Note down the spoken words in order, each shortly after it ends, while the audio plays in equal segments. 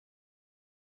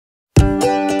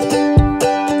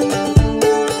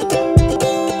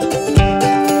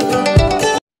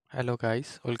Hello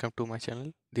guys, welcome to my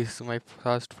channel. This is my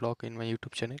first vlog in my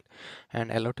YouTube channel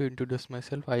and allow to introduce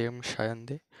myself. I am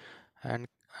Shayande and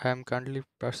I am currently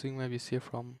pursuing my BCA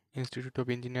from Institute of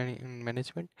Engineering and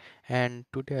Management, and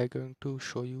today I am going to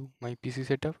show you my PC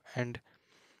setup and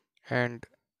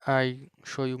I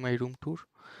show you my room tour.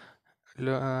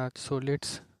 So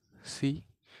let's see.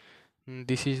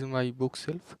 This is my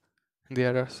bookshelf.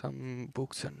 There are some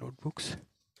books and notebooks,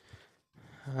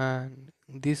 and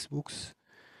these books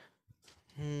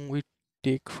we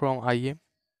take from IM,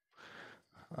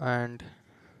 and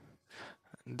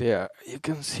there you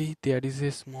can see there is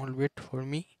a small bed for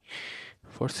me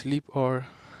for sleep, or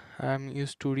I'm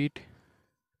used to read.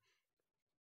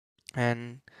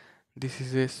 And this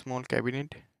is a small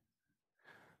cabinet,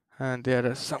 and there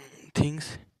are some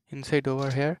things inside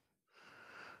over here.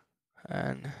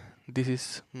 And this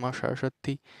is Ma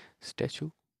Saraswati statue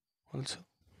also.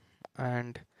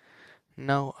 And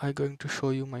now I'm going to show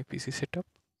you my PC setup.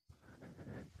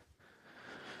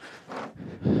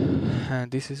 And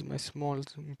this is my small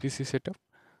PC setup,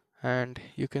 and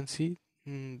you can see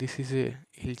this is a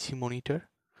LG monitor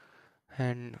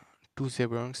and two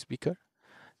Zebra speaker,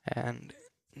 and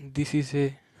this is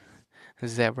a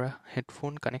Zebra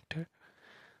headphone connector,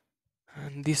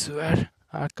 and this wire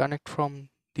are connect from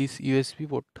this USB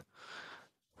port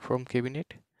from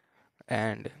cabinet.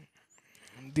 And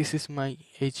this is my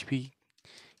HP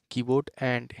keyboard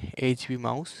and HP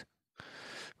mouse,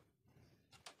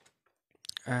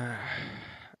 uh,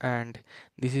 and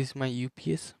this is my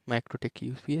UPS Microtech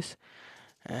UPS.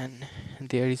 And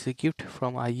there is a gift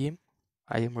from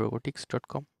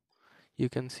imrobotics.com, you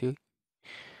can see.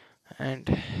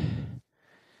 And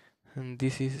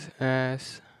this is a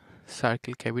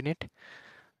circle cabinet,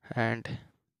 and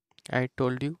I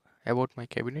told you about my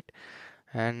cabinet.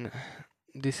 And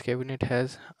this cabinet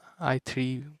has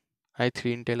i3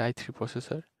 i3 Intel i3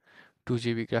 processor, 2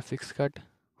 GB graphics card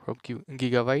from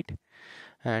Gigabyte,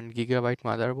 and Gigabyte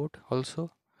motherboard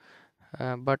also.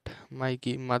 But my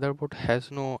motherboard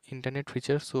has no internet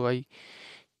feature, so I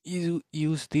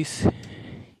use this.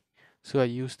 So I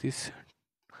use this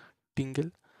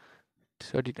tingle.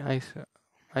 Sorry,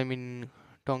 I mean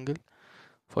dongle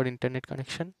for internet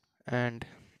connection. And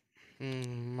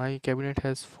my cabinet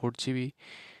has 4 GB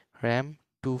RAM,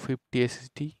 250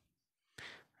 SSD.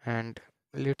 And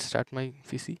let's start my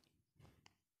PC.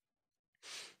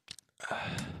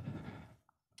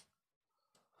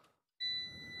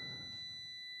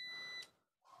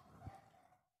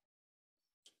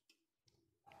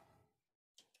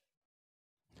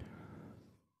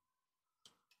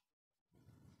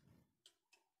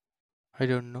 I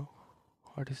don't know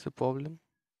what is the problem.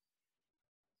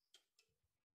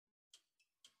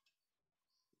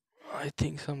 I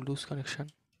think some loose connection.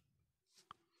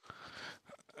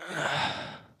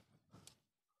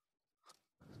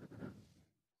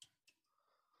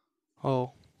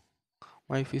 Oh,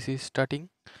 my PC is starting.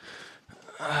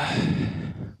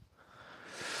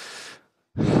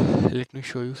 Let me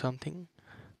show you something.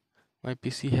 My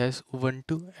PC has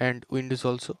Ubuntu and Windows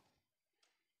also.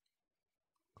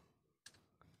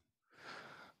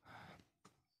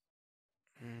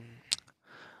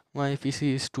 My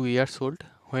PC is 2 years old.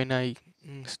 When I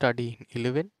study in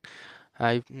 11,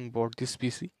 I bought this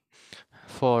PC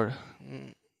for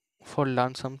for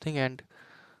learn something, and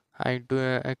I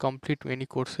complete many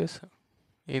courses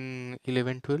in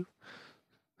 11 12.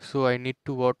 So I need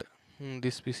to bought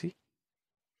this PC.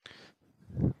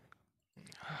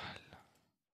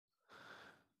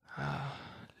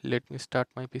 Let me start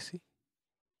my PC.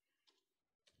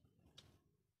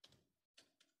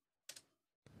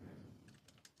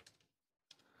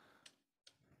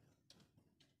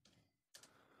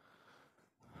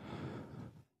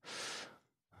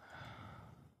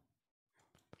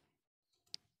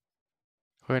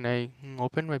 When I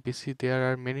open my PC, there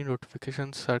are many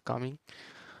notifications are coming.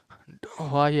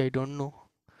 Why I don't know.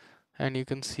 And you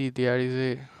can see there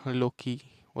is a Loki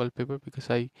wallpaper because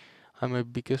I'm a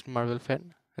biggest Marvel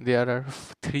fan. There are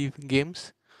three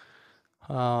games.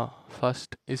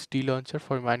 First is T Launcher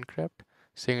for Minecraft.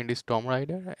 Second is Tomb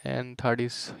Raider, and third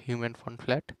is Human Fall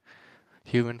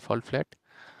Flat.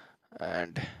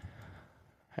 And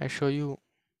I show you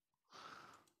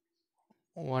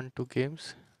one two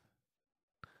games.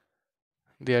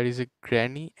 There is a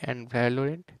Granny and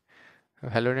Valorant.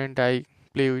 Valorant I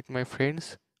play with my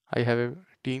friends. I have a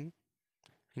team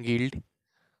guild.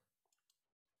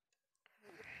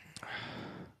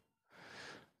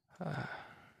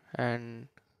 And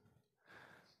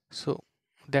so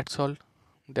that's all.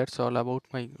 That's all about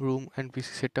my room and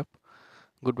PC setup.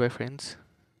 Goodbye, friends.